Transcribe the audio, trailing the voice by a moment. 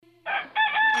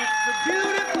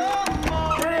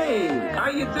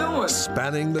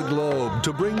spanning the globe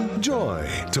to bring joy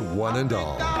to one and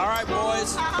all. All right,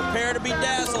 boys, prepare to be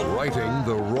dazzled. Righting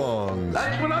the wrongs.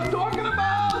 That's what I'm talking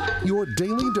about! Your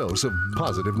daily dose of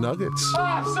positive nuggets. Oh,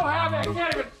 I'm so happy I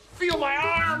can't even feel my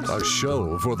arms! A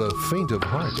show for the faint of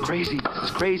heart. It's crazy,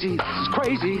 it's crazy, it's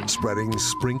crazy. Spreading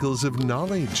sprinkles of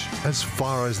knowledge as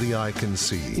far as the eye can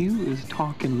see. You is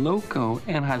talking loco,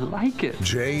 and I like it.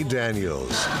 Jay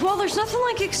Daniels. Well, there's nothing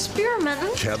like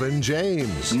experimenting. Kevin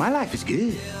James. My life is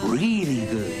good, really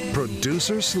good.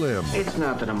 Producer Slim. It's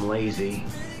not that I'm lazy.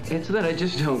 It's that I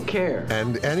just don't care.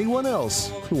 And anyone else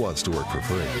who wants to work for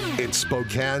free. It's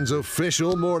Spokane's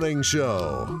official morning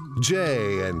show.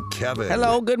 Jay and Kevin.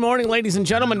 Hello, good morning, ladies and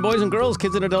gentlemen, boys and girls,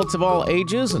 kids and adults of all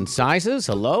ages and sizes.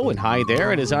 Hello and hi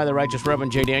there. It is I, the Righteous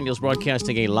Reverend Jay Daniels,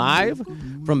 broadcasting a live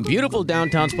from beautiful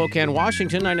downtown Spokane,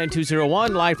 Washington,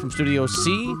 99201, live from Studio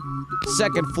C,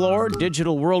 second floor,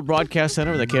 Digital World Broadcast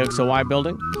Center in the KXOY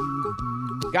building.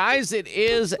 Guys, it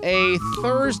is a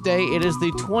Thursday. It is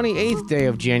the 28th day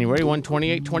of January,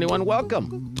 1/28/21.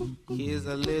 Welcome. Here's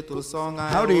a little song I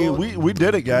Howdy, we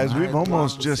did it, guys. We've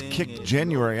almost just kicked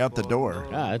January out the door.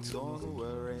 It's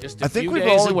just a I think few we've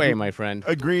days all away, my friend.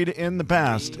 Agreed in the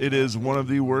past, it is one of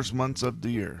the worst months of the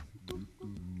year.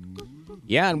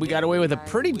 Yeah, and we got away with a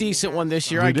pretty decent one this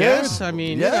year, We I did. guess. I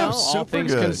mean, Yeah, all super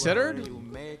things good. considered.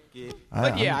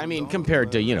 But yeah, I mean,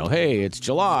 compared to, hey, it's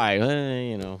July,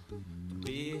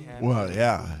 Well,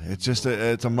 yeah, it's just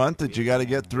it's a month that you got to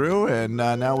get through, and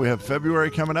now we have February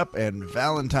coming up, and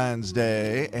Valentine's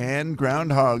Day, and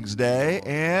Groundhog's Day,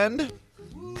 and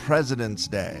President's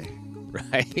Day.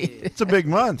 Right? It's a big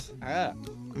month.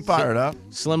 I'm fired up.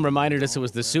 Slim reminded us it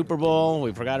was the Super Bowl.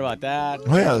 We forgot about that.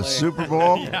 Oh, yeah, the Super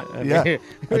Bowl. Yeah.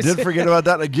 I did forget about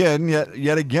that again.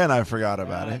 Yet again, I forgot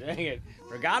about it. Dang it.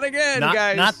 Forgot again, Not,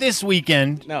 guys. not this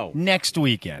weekend. No. Next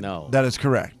weekend. No. That is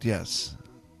correct, yes.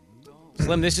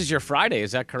 Slim, this is your Friday.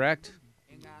 Is that correct?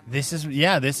 This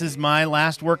is my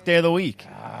last work day of the week.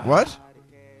 What?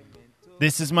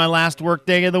 This is my last work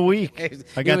day of the week.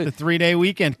 I got the 3-day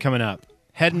weekend coming up.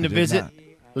 Heading to visit not.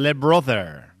 Le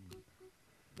Brother.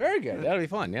 Very good. That'll be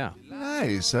fun, yeah.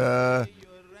 Nice.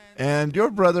 And your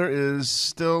brother is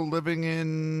still living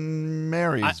in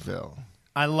Marysville.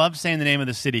 I love saying the name of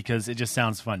the city because it just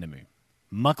sounds fun to me.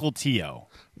 Mukilteo.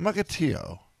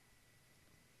 Mukilteo.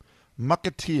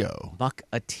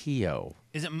 Mukilteo.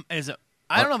 Is it?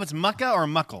 I don't know if it's Mucka or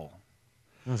Muckle.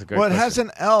 That's a great Well, it question. has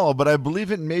an L, but I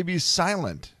believe it may be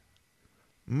silent.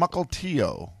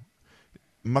 Mukilteo.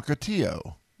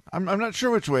 Mukilteo. I'm not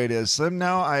sure which way it is, Slim.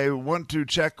 Now I want to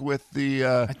check with the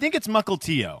I think it's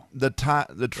Mukilteo. the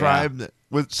tribe that,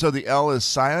 so the L is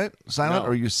silent, No.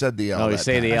 or you said the L? No, you that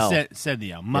say time? the L. I said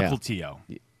the L. Mukilteo.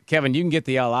 Kevin, you can get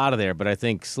the L out of there, but I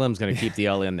think Slim's going to keep the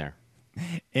L in there.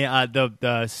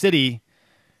 The city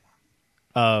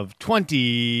of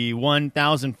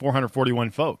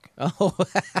 21,441 folk. Oh,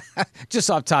 just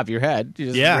off the top of your head. You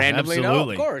just randomly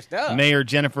absolutely. know, of course. Duh. Mayor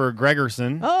Jennifer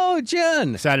Gregerson. Oh,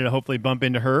 Jen. Excited to hopefully bump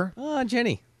into her. Oh,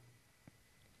 Jenny.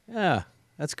 Yeah,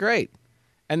 that's great.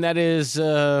 And that is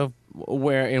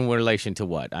where in relation to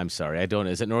what? I'm sorry, I don't.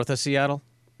 Is it north of Seattle?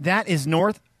 That is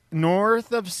north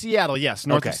of Seattle. Yes,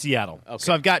 north of Seattle. Okay.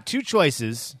 So I've got two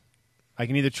choices. I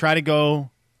can either try to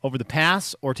go over the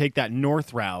pass or take that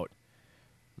north route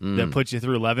that puts you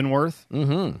through Leavenworth.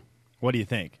 Mm-hmm. What do you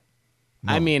think?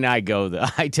 I mean, I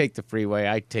take the freeway.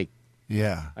 I take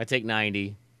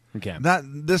 90. Okay. Not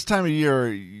this time of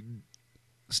year.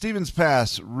 Stevens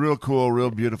Pass, real cool,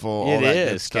 real beautiful. All It that is,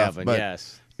 good stuff, Kevin, but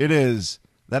yes. It is.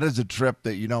 That is a trip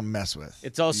that you don't mess with.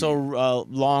 It's also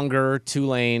longer, 2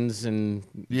 lanes, and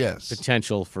Yes.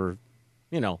 potential for,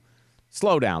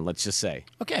 slow down, let's just say.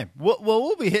 Okay. Well,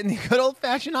 we'll be hitting the good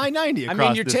old-fashioned I-90 across I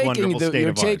mean, you're this wonderful state of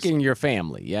ours. taking your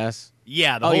family, yes?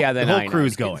 Yeah, the the whole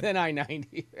crew's going. The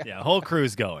I-90. Yeah, the whole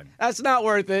crew's going. That's not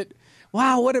worth it.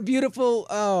 Wow, what a beautiful...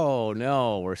 Oh,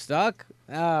 no, we're stuck?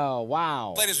 Oh,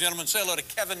 wow. Ladies and gentlemen, say hello to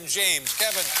Kevin James.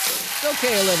 Kevin. It's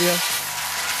okay, Olivia.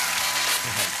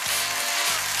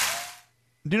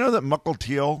 Do you know that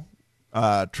Mukilteo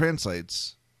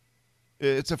translates?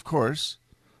 It's, of course,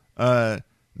 a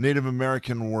Native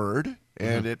American word,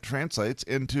 and it translates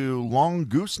into long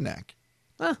gooseneck.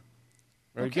 Huh.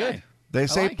 Very good. They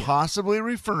say like it. possibly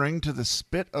referring to the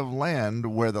spit of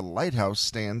land where the lighthouse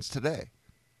stands today.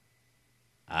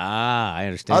 Ah, I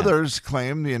understand. Others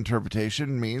claim the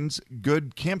interpretation means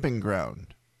good camping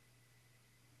ground.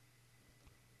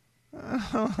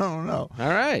 I don't know. All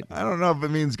right. I don't know if it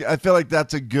means. I feel like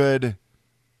that's a good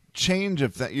change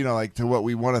of that, like to what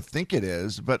we want to think it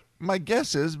is. But my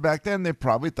guess is back then they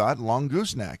probably thought long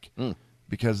gooseneck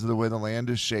because of the way the land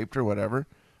is shaped or whatever.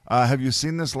 Have you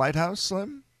seen this lighthouse,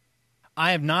 Slim?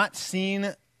 I have not seen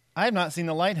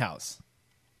the lighthouse.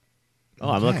 Oh,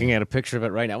 I'm looking at a picture of it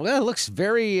right now. Well, it looks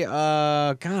very,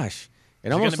 gosh. Is it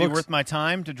going to be worth my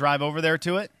time to drive over there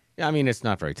to it? Yeah, I mean, it's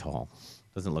not very tall.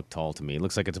 Doesn't look tall to me. It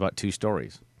looks like it's about 2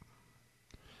 stories.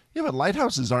 Yeah, but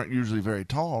lighthouses aren't usually very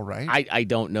tall, right? I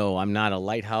don't know. I'm not a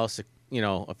lighthouse,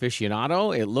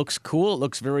 aficionado. It looks cool. It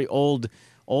looks very old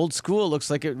school. It looks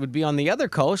like it would be on the other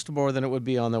coast more than it would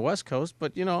be on the West Coast.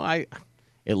 But,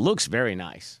 it looks very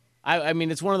nice. I mean,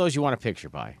 it's one of those you want to picture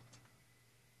by.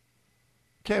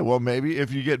 Okay, well, maybe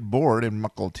if you get bored in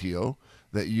Mukilteo,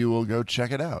 that you will go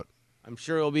check it out. I'm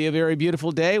sure it'll be a very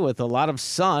beautiful day with a lot of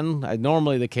sun.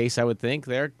 Normally the case, I would think,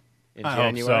 there in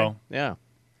January. I hope so.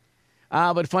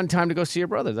 Yeah. But fun time to go see your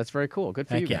brother. That's very cool. Good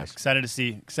for you guys. Excited to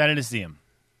see him.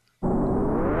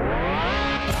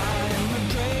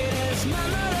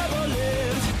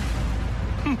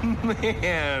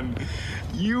 Man,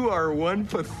 you are one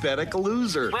pathetic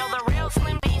loser. Will the real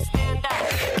Slim B stand up?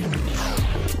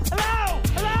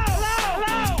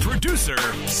 Hello! Producer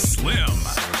Slim.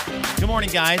 Good morning,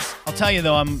 guys. I'll tell you,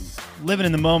 though, I'm living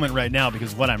in the moment right now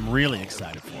because what I'm really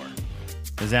excited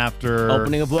for is after...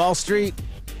 Opening of Wall Street.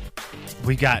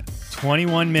 We got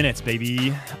 21 minutes,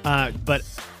 baby. But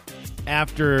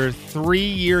after 3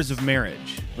 years of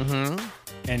marriage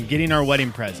and getting our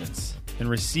wedding presents and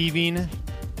receiving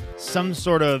some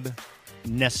sort of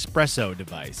Nespresso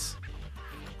device,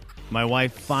 my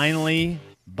wife finally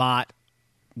bought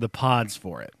the pods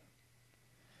for it.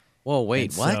 Whoa,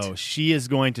 wait, what? So she is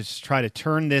going to try to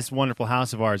turn this wonderful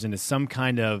house of ours into some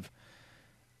kind of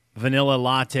vanilla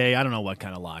latte. I don't know what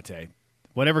kind of latte.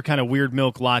 Whatever kind of weird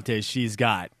milk latte she's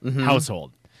got,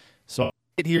 household. So I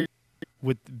sit here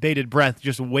with bated breath,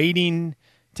 just waiting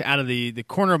to, out of the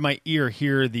corner of my ear,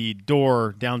 hear the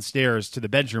door downstairs to the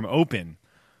bedroom open,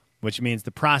 which means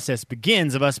the process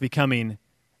begins of us becoming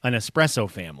an espresso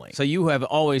family. So you have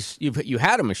always, you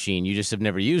had a machine, you just have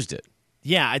never used it.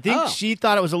 Yeah, I think she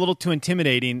thought it was a little too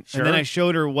intimidating, and then I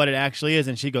showed her what it actually is,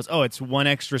 and she goes, oh, it's one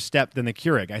extra step than the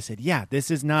Keurig. I said, yeah, this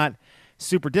is not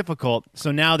super difficult.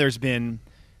 So now there's been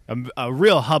a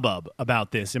real hubbub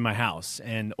about this in my house,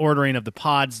 and ordering of the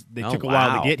pods. They took a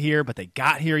while to get here, but they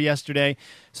got here yesterday.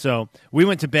 So we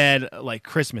went to bed like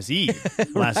Christmas Eve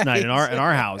last night in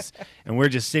our house, and we're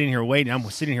just sitting here waiting. I'm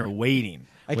sitting here waiting.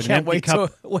 I can't wait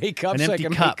to wake up so I can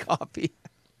make coffee.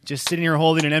 Just sitting here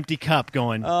holding an empty cup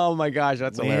going, oh my gosh,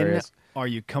 that's hilarious. Are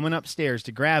you coming upstairs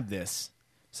to grab this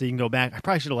so you can go back? I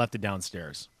probably should have left it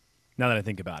downstairs, now that I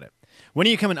think about it. When are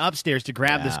you coming upstairs to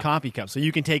grab this coffee cup so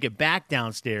you can take it back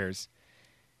downstairs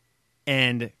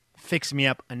and fix me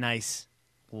up a nice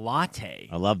latte?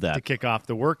 I love that. To kick off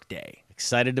the work day.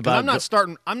 Excited about it.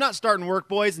 I'm not starting work,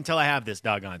 boys, until I have this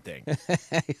doggone thing.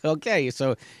 Okay,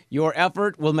 so your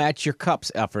effort will match your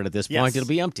cup's effort at this point. Yes. It'll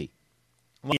be empty.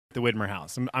 At the Widmer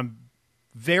house. I'm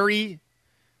very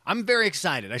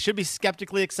excited. I should be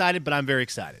skeptically excited, but I'm very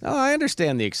excited. Oh, I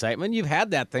understand the excitement. You've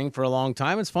had that thing for a long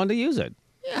time. It's fun to use it.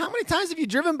 Yeah, how many times have you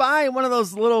driven by one of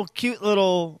those little cute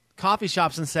little coffee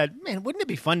shops and said, man, wouldn't it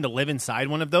be fun to live inside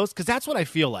one of those? Because that's what I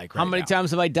feel like right now. How many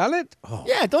times have I done it? Oh.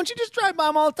 Yeah, don't you just drive by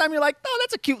them all the time? You're like, oh,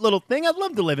 that's a cute little thing. I'd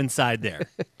love to live inside there.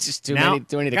 Just too many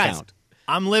to guys, count.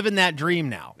 I'm living that dream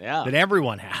now that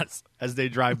everyone has as they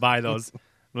drive by those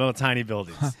little tiny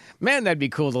buildings. Man, that'd be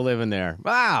cool to live in there.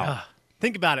 Wow.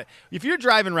 Think about it. If you're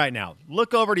driving right now,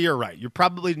 look over to your right. You're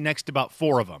probably next to about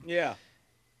 4 of them. Yeah.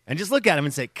 And just look at them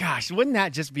and say, gosh, wouldn't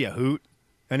that just be a hoot,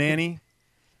 an Annie?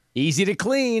 Easy to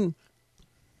clean.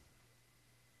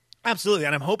 Absolutely.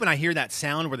 And I'm hoping I hear that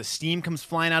sound where the steam comes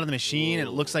flying out of the machine and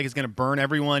it looks like it's going to burn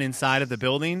everyone inside of the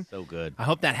building. So good. I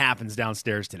hope that happens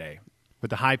downstairs today with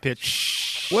the high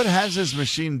pitch. What has this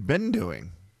machine been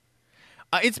doing?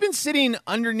 It's been sitting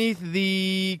underneath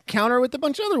the counter with a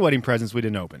bunch of other wedding presents we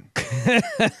didn't open.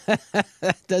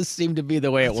 That does seem to be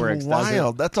the way it works.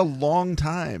 Wild. That's a long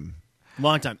time.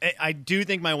 Long time. I do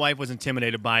think my wife was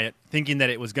intimidated by it, thinking that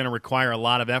it was going to require a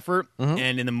lot of effort.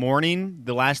 And in the morning,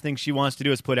 the last thing she wants to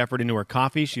do is put effort into her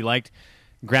coffee. She liked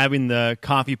grabbing the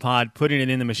coffee pod, putting it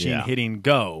in the machine, hitting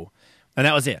go, and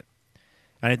that was it.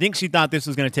 And I think she thought this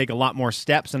was going to take a lot more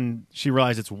steps, and she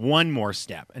realized it's one more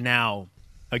step. And now,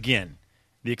 again,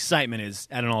 the excitement is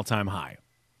at an all-time high.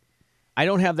 I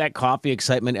don't have that coffee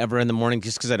excitement ever in the morning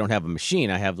just because I don't have a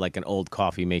machine. I have like an old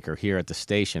coffee maker here at the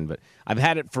station, but I've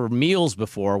had it for meals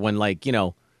before when, like,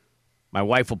 my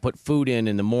wife will put food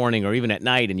in the morning or even at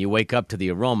night and you wake up to the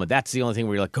aroma. That's the only thing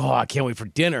where you're like, oh, I can't wait for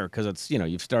dinner because it's,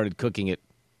 you've started cooking it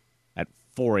at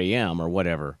 4 a.m. or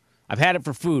whatever. I've had it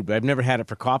for food, but I've never had it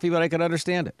for coffee, but I could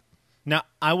understand it. Now,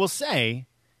 I will say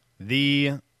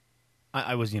the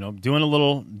I was, doing a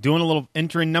little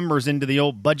entering numbers into the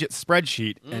old budget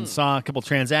spreadsheet and saw a couple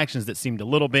transactions that seemed a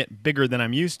little bit bigger than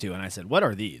I'm used to. And I said, what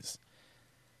are these?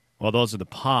 Well, those are the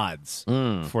pods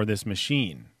for this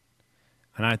machine.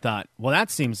 And I thought, well, that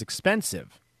seems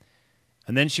expensive.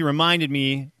 And then she reminded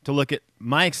me to look at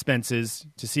my expenses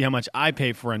to see how much I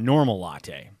pay for a normal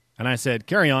latte. And I said,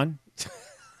 carry on.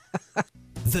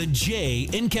 The Jay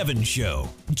and Kevin Show.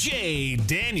 Jay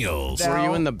Daniels. Were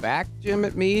you in the back, Jim,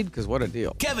 at Meade? Because what a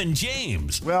deal. Kevin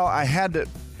James. Well, I had to.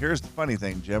 Here's the funny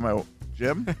thing, Jim.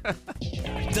 Jim?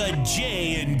 The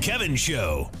Jay and Kevin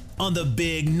Show on the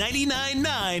Big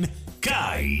 99.9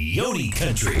 Coyote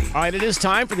Country. All right, it is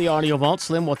time for the Audio Vault.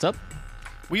 Slim, what's up?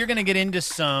 We are going to get into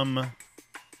some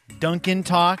Duncan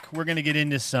talk. We're going to get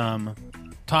into some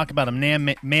talk about a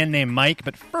man named Mike.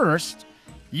 But first,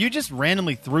 you just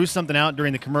randomly threw something out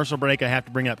during the commercial break I have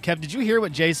to bring up. Kev, did you hear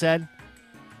what Jay said?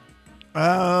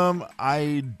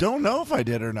 I don't know if I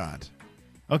did or not.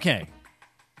 Okay.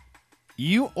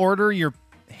 You order your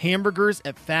hamburgers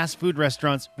at fast food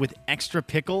restaurants with extra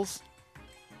pickles?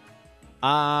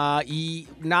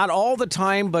 Not all the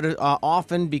time, but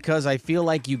often because I feel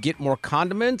like you get more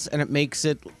condiments and it makes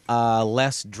it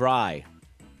less dry.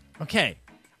 Okay.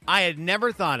 I had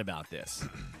never thought about this.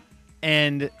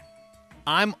 And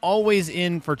I'm always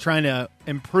in for trying to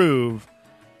improve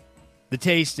the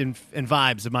taste and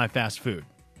vibes of my fast food.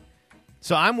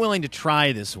 So I'm willing to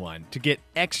try this one to get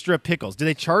extra pickles. Do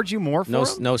they charge you more for them?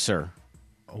 No, sir.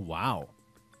 Oh, wow.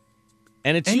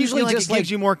 And it's And usually you feel like just it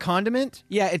gives you more condiment?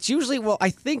 Yeah, it's usually, well,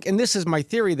 I think, and this is my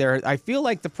theory there, I feel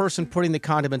like the person putting the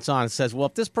condiments on says, well,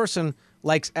 if this person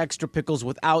likes extra pickles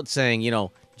without saying,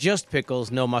 just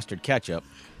pickles, no mustard, ketchup,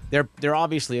 they're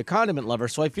obviously a condiment lover.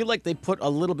 So I feel like they put a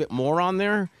little bit more on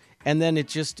there, and then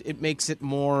it makes it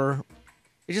more,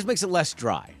 it just makes it less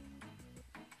dry.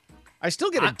 I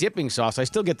still get a dipping sauce. I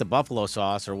still get the buffalo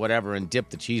sauce or whatever and dip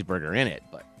the cheeseburger in it,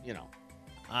 but,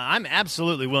 I'm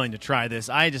absolutely willing to try this.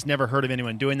 I just never heard of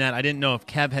anyone doing that. I didn't know if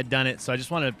Kev had done it, so I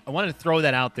wanted to throw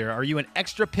that out there. Are you an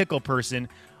extra pickle person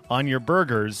on your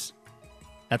burgers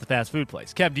at the fast food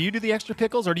place? Kev, do you do the extra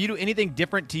pickles, or do you do anything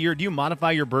different to do you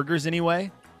modify your burgers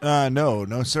anyway?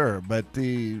 No, sir. But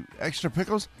the extra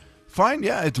pickles, fine.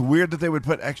 Yeah, it's weird that they would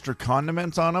put extra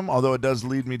condiments on them, although it does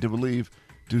lead me to believe,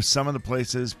 do some of the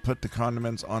places put the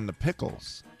condiments on the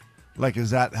pickles? Like, is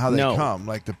that how they come?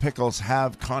 Like, the pickles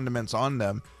have condiments on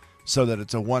them so that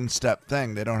it's a one-step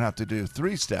thing. They don't have to do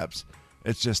 3 steps.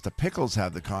 It's just the pickles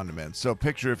have the condiments. So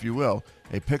picture, if you will,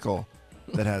 a pickle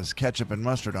that has ketchup and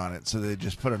mustard on it. So they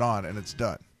just put it on and it's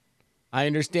done. I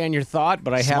understand your thought,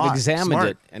 but I have examined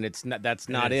it, and that's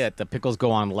not it. The pickles go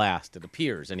on last. It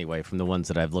appears, anyway, from the ones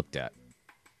that I've looked at.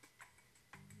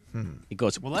 It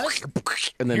goes, well,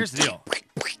 and then here's the deal.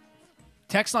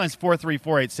 Text line's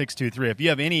 4348623. If you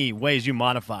have any ways you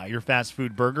modify your fast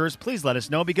food burgers, please let us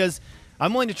know, because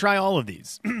I'm willing to try all of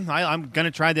these. I'm going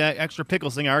to try the extra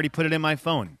pickles thing. I already put it in my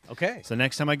phone. Okay. So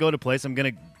next time I go to a place, I'm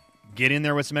going to get in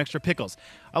there with some extra pickles.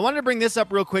 I wanted to bring this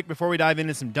up real quick before we dive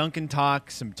into some Duncan talk,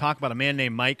 some talk about a man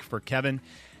named Mike for Kevin.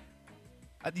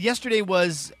 Yesterday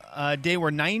was a day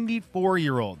where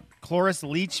 94-year-old Cloris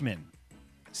Leachman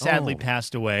sadly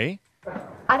passed away.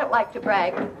 I don't like to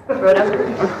brag,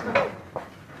 Rhoda,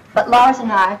 but Lars and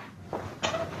I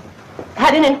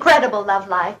had an incredible love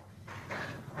life.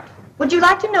 Would you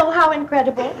like to know how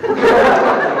incredible?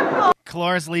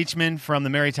 Cloris Leachman from the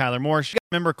Mary Tyler Moore Show.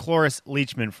 Remember Cloris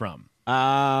Leachman from?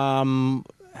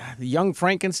 Young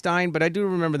Frankenstein, but I do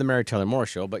remember the Mary Tyler Moore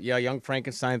Show. But yeah, Young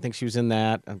Frankenstein, I think she was in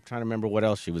that. I'm trying to remember what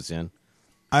else she was in.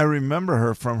 I remember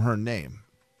her from her name.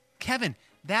 Kevin,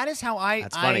 that is how I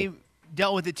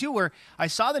dealt with it too, where I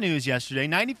saw the news yesterday,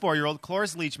 94-year-old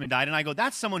Cloris Leachman died, and I go,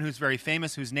 that's someone who's very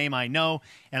famous, whose name I know,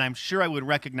 and I'm sure I would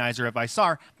recognize her if I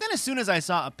saw her. Then as soon as I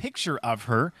saw a picture of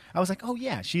her, I was like, oh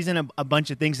yeah, she's in a bunch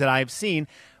of things that I've seen.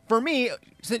 For me,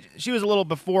 since she was a little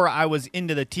before I was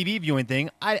into the TV viewing thing,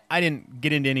 I didn't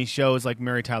get into any shows like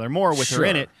Mary Tyler Moore with her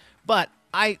in it, but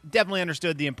I definitely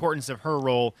understood the importance of her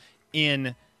role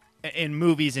in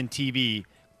movies and TV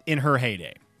in her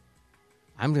heyday.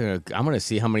 I'm gonna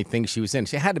see how many things she was in.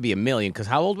 She had to be a million, because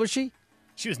how old was she?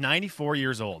 She was 94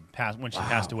 years old when she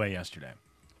passed away yesterday.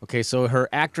 Okay, so her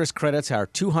actress credits are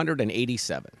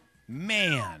 287.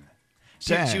 Man.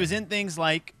 She was in things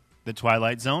like The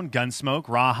Twilight Zone, Gunsmoke,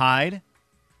 Rawhide,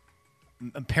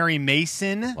 Perry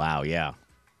Mason. Wow, yeah.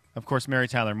 Of course, Mary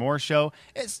Tyler Moore Show.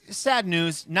 It's sad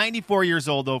news. 94 years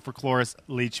old, though, for Cloris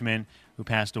Leachman, who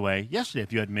passed away yesterday,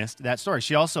 if you had missed that story.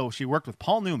 She worked with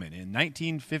Paul Newman in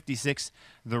 1956,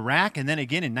 The Rack, and then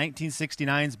again in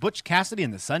 1969's Butch Cassidy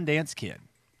and the Sundance Kid.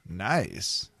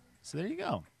 Nice. So there you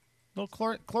go.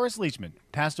 Cloris Leachman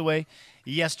passed away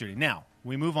yesterday. Now,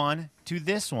 we move on to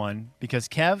this one because,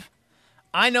 Kev,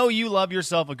 I know you love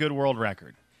yourself a good world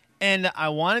record, and I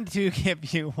wanted to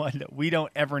give you one that we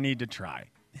don't ever need to try.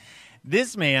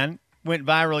 This man went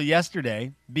viral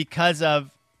yesterday because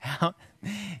of how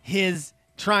his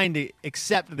trying to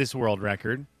accept this world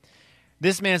record.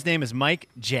 This man's name is Mike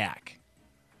Jack,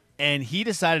 and he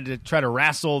decided to try to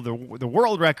wrestle the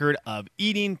world record of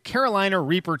eating Carolina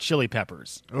Reaper chili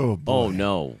peppers. Oh, boy. Oh,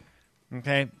 no.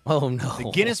 Okay? Oh, no.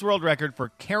 The Guinness World Record for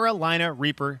Carolina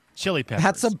Reaper chili peppers.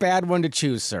 That's a bad one to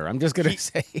choose, sir. I'm just going to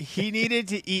say. He needed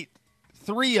to eat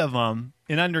 3 of them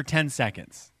in under 10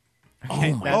 seconds.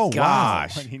 Okay? That's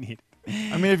gosh. what he needed.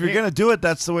 I mean, if you're going to do it,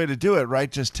 that's the way to do it,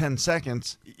 right? Just 10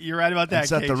 seconds. You're right about that, and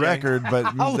set the KJ. record, but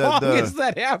How long is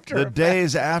that after? The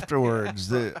days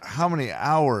afterwards, how many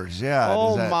hours? Yeah.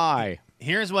 Oh, my.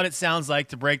 Here's what it sounds like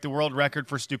to break the world record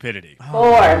for stupidity.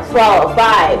 4, 12,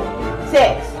 5,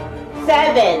 6,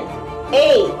 7,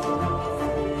 8.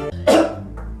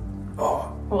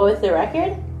 What was the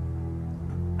record?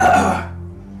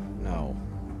 No.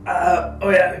 Oh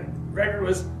yeah, record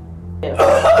was.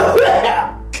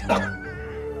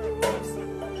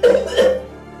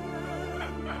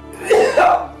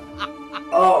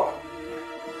 Oh,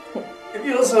 it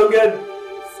feels so good,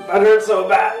 but it hurts so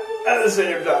bad at the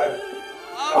same time.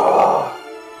 Oh,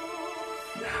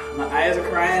 my eyes are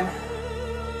crying.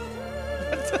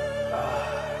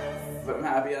 But I'm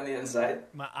happy on the inside.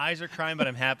 My eyes are crying, but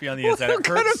I'm happy on the inside. It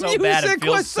kind hurts of so bad. It music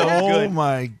feels was so that? good. Oh,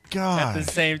 my God. At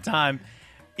the same time,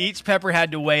 each pepper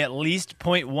had to weigh at least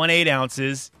 0.18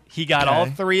 ounces. He got all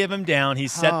 3 of them down. He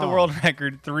set the world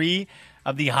record, 3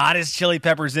 of the hottest chili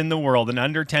peppers in the world in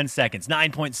under 10 seconds,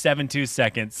 9.72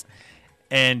 seconds.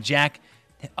 And Jack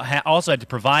also had to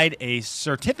provide a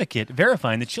certificate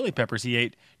verifying the chili peppers he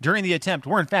ate during the attempt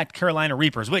were, in fact, Carolina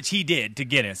Reapers, which he did to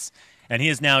Guinness. And he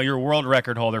is now your world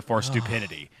record holder for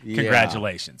stupidity. Yeah.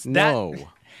 Congratulations. No.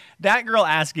 That girl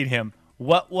asking him,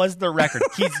 what was the record?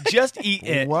 He's just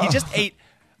eaten. He just ate.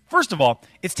 First of all,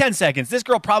 it's 10 seconds. This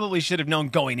girl probably should have known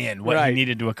going in what he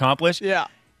needed to accomplish. Yeah.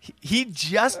 He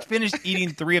just finished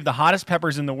eating 3 of the hottest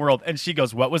peppers in the world. And she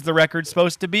goes, what was the record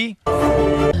supposed to be? What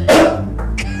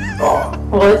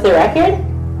was the record?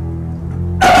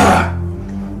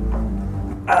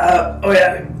 Oh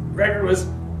yeah, record was.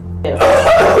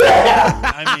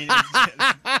 I mean, it's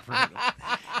just brutal.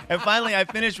 And finally, I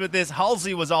finished with this.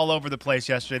 Halsey was all over the place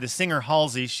yesterday. The singer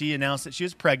Halsey, she announced that she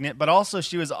was pregnant, but also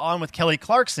she was on with Kelly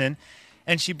Clarkson,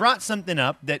 and she brought something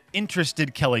up that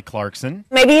interested Kelly Clarkson.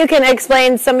 Maybe you can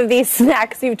explain some of these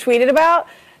snacks you've tweeted about.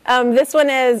 This one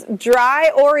is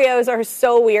dry Oreos are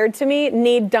so weird to me,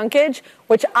 need dunkage,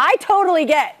 which I totally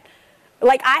get.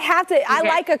 Like, I have to, I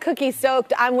like a cookie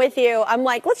soaked. I'm with you. I'm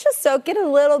like, let's just soak it a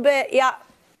little bit. Yeah.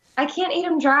 I can't eat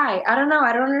them dry. I don't know.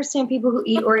 I don't understand people who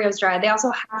eat Oreos dry. They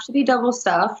also have to be double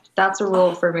stuffed. That's a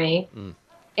rule for me.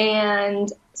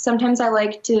 And sometimes I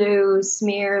like to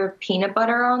smear peanut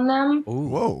butter on them. Ooh.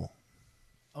 Whoa.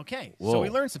 Okay, so we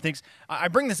learned some things. I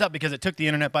bring this up because it took the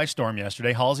internet by storm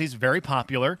yesterday. Halsey's very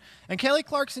popular, and Kelly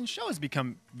Clarkson's show has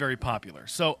become very popular.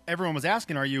 So everyone was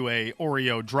asking, are you a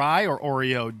Oreo dry or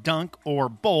Oreo dunk or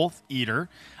both eater?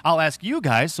 I'll ask you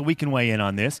guys so we can weigh in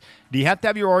on this. Do you have to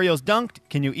have your Oreos dunked?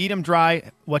 Can you eat them dry?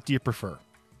 What do you prefer?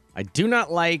 I do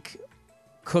not like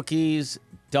cookies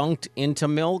dunked into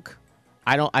milk.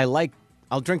 I'll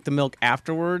drink the milk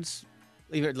afterwards.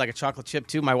 Leave it like a chocolate chip,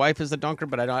 too. My wife is the dunker,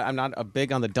 but I'm not a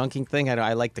big on the dunking thing.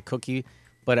 I like the cookie,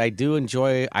 but I do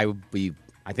enjoy, I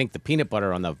think the peanut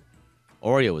butter on the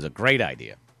Oreo is a great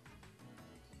idea.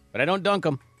 But I don't dunk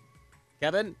them.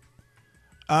 Kevin?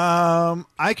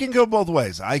 I can go both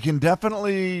ways. I can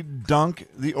definitely dunk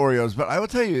the Oreos, but I will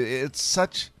tell you,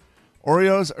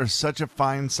 Oreos are such a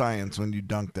fine science when you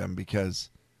dunk them because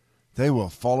they will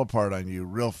fall apart on you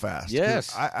real fast.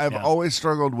 Yes. I've always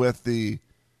struggled with the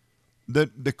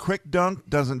quick dunk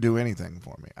doesn't do anything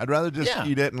for me. I'd rather just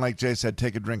eat it and, like Jay said,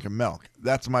 take a drink of milk.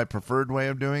 That's my preferred way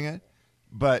of doing it.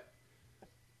 But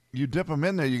you dip them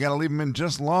in there, you got to leave them in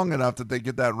just long enough that they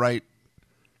get that right,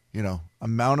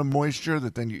 amount of moisture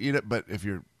that then you eat it. But if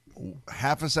you're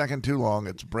half a second too long,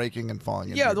 it's breaking and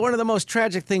falling. Yeah, one of the most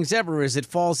tragic things ever is it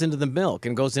falls into the milk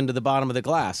and goes into the bottom of the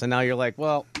glass. And now you're like,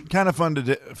 well. Kind of fun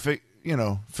to,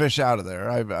 fish out of there.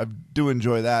 I do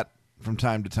enjoy that from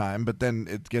time to time, but then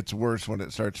it gets worse when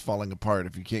it starts falling apart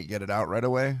if you can't get it out right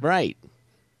away. Right.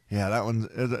 Yeah,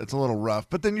 that it's a little rough.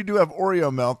 But then you do have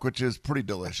Oreo milk, which is pretty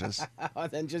delicious.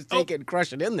 Then just take it and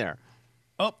crush it in there.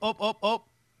 Oh.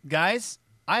 Guys,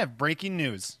 I have breaking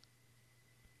news.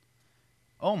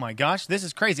 Oh, my gosh, this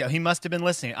is crazy. He must have been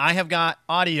listening. I have got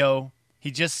audio He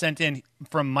just sent in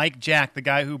from Mike Jack, the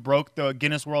guy who broke the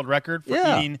Guinness World Record for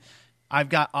eating. I've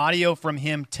got audio from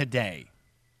him today.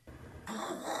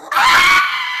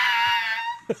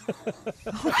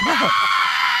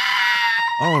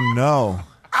 Oh, no.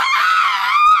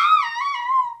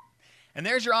 And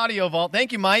there's your audio vault.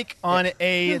 Thank you, Mike, on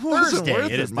a Thursday.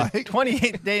 It is the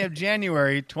 28th day of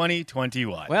January,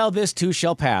 2021. Well, this too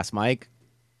shall pass, Mike.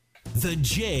 The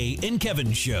Jay and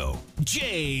Kevin Show.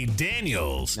 Jay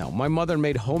Daniels. No, my mother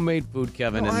made homemade food,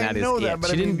 Kevin, and that is it.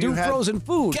 She didn't do frozen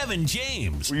food. Kevin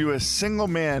James. Were you a single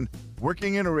man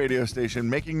working in a radio station,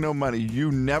 making no money?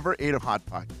 You never ate a hot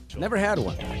pot. Never had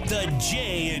one. The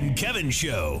Jay and Kevin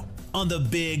Show on the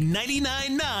Big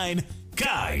 99.9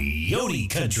 Coyote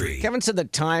Country. Kevin said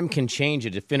that time can change a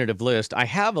definitive list. I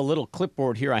have a little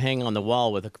clipboard here I hang on the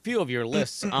wall with a few of your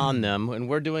lists on them, and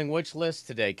we're doing which list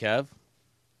today, Kev?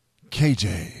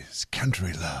 KJ's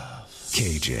Country Love.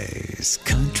 KJ's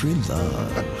Country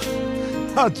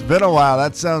Love. Oh, it's been a while.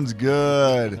 That sounds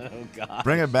good. Oh, God.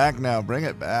 Bring it back now. Bring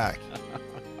it back.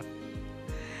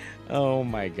 Oh,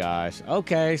 my gosh.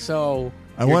 Okay, so...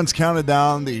 I once counted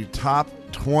down the top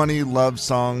 20 love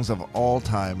songs of all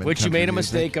time. Which you made a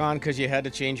mistake on because you had to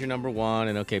change your number one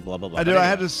and okay, blah, blah, blah. I do. I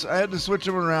had to switch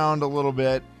them around a little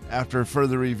bit after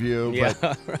further review. Yeah,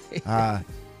 but, right.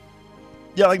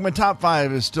 Yeah, like my top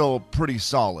 5 is still pretty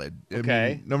solid. Okay. I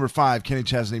mean, number 5, Kenny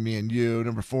Chesney, Me and You.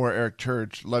 Number 4, Eric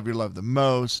Church, Love Your Love the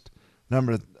Most.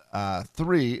 Number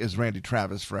 3 is Randy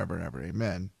Travis, Forever and Ever,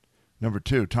 Amen. Number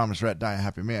 2, Thomas Rhett, Die a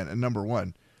Happy Man. And number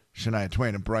 1, Shania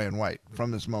Twain and Brian White,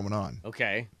 From This Moment On.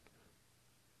 Okay.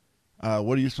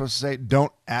 What are you supposed to say?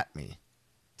 Don't at me.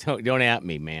 Don't at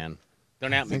me, man.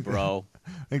 Don't at me, bro.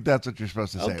 I think that's what you're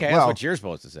supposed to say. Okay, that's what you're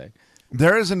supposed to say.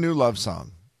 There is a new love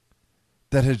song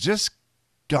that has just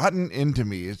gotten into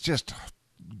me. It's just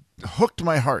hooked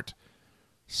my heart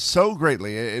so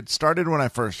greatly. It started when I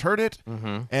first heard it,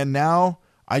 and now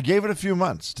I gave it a few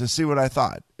months to see what I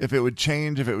thought. If it would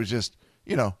change, if it was just,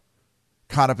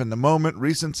 caught up in the moment,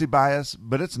 recency bias,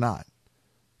 but it's not.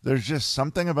 There's just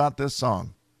something about this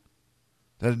song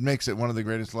that makes it one of the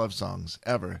greatest love songs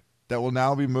ever that will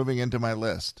now be moving into my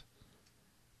list,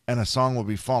 and a song will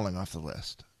be falling off the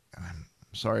list. And I'm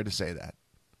sorry to say that.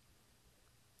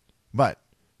 But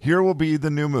here will be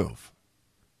the new move.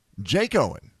 Jake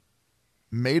Owen,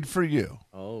 Made for You,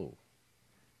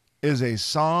 is a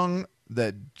song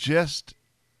that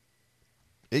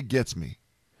it gets me.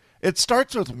 It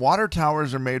starts with Water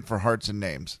Towers are made for hearts and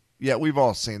names. Yeah, we've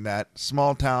all seen that.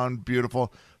 Small town,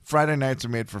 beautiful. Friday nights are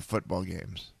made for football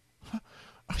games.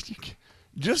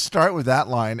 Just start with that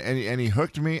line, and he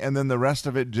hooked me, and then the rest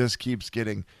of it just keeps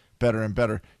getting better and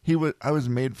better. I was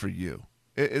made for you.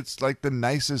 It's like the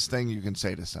nicest thing you can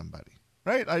say to somebody,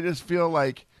 right? I just feel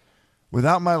like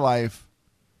without my life,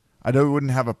 I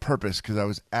wouldn't have a purpose because I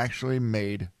was actually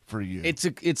made for you.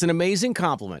 It's an amazing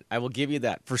compliment. I will give you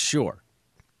that for sure.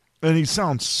 And he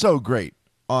sounds so great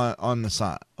on the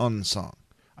song.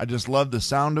 I just love the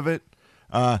sound of it.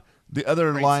 The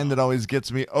other line that always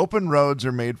gets me: open roads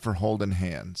are made for holding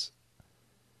hands.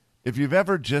 If you've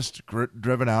ever just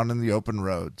driven out in the open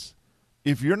roads,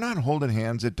 if you're not holding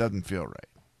hands, it doesn't feel right.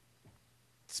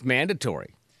 It's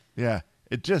mandatory. Yeah,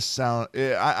 it just sounds.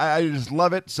 I just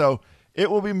love it. So it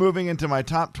will be moving into my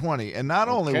top 20, and not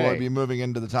only will it be moving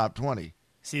into the top 20.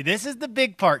 See, this is the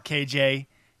big part, KJ.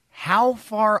 How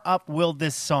far up will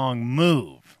this song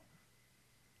move?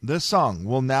 This song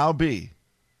will now be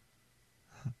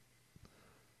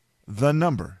the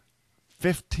number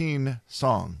 15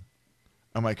 song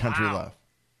on my country love.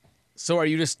 So are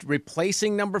you just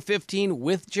replacing number 15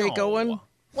 with Jake Owen?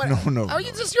 What? No. Are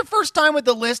you just your first time with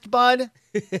the list, bud?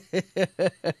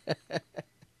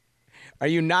 Are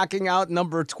you knocking out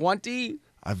number 20?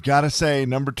 I've got to say,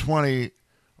 number 20,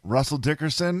 Russell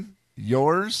Dickerson,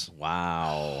 Yours.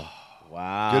 Wow.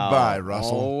 Goodbye,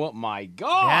 Russell. Oh, my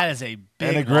God. That is a big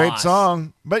And a great loss.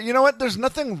 song. But you know what? There's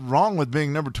nothing wrong with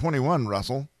being number 21,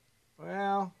 Russell.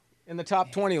 Well, in the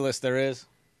top 20 list there is.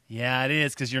 Yeah, it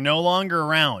is, because you're no longer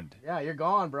around. Yeah, you're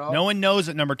gone, bro. No one knows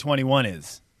what number 21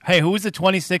 is. Hey, who is the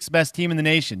 26th best team in the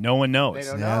nation? No one knows.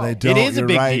 They don't Yeah, know. they don't. It is You're a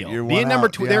big right. deal. You're Being one number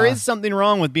out. There Yeah. is something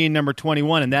wrong with being number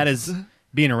 21, and that is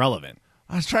being irrelevant.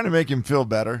 I was trying to make him feel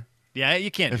better. Yeah,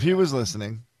 you can't. If he was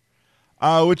listening.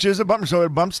 Which is a bumper. So it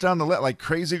bumps down the list. Like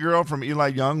Crazy Girl from Eli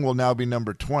Young will now be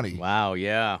number 20. Wow,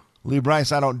 yeah. Lee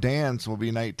Bryce, I Don't Dance will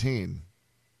be 19.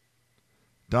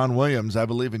 Don Williams, I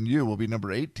Believe in You will be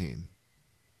number 18.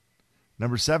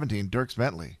 Number 17, Dierks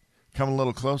Bentley. Come a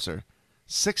little closer.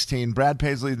 16, Brad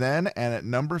Paisley Then. And at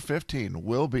number 15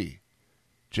 will be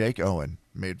Jake Owen,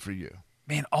 Made for You.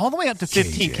 Man, all the way up to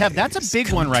 15. Kev, that's a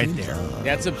big one right there.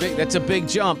 That's a big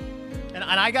jump. And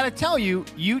I got to tell you,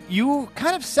 you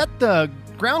kind of set the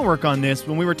groundwork on this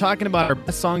when we were talking about our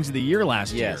best songs of the year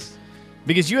last year. Yes.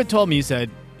 Because you had told me, you said,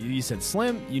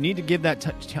 Slim, you need to give that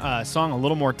song a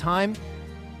little more time.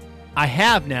 I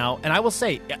have now, and I will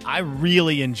say, I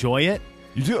really enjoy it.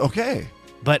 You do? Okay.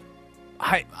 But,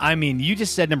 I mean, you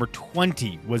just said number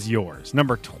 20 was yours.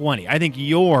 Number 20. I think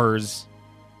yours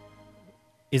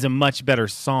is a much better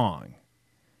song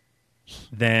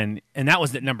and that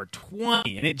was at number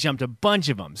 20, and it jumped a bunch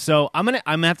of them. So I'm gonna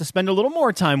have to spend a little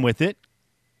more time with it,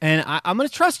 and I'm gonna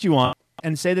trust you on it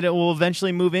and say that it will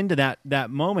eventually move into that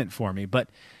moment for me. But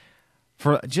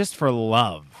for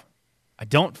love, I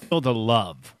don't feel the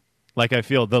love like I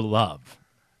feel the love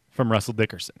from Russell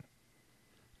Dickerson.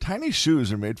 Tiny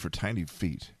shoes are made for tiny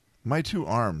feet. My two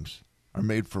arms are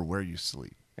made for where you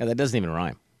sleep. Yeah, that doesn't even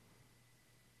rhyme.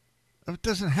 It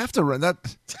doesn't have to rhyme.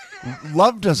 That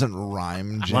love doesn't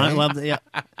rhyme, Jay. Love, yeah.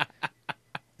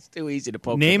 It's too easy to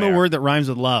poke. Name a word that rhymes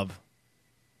with love.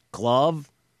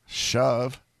 Glove.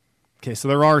 Shove. Okay, so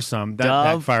there are some. That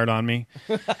backfired on me.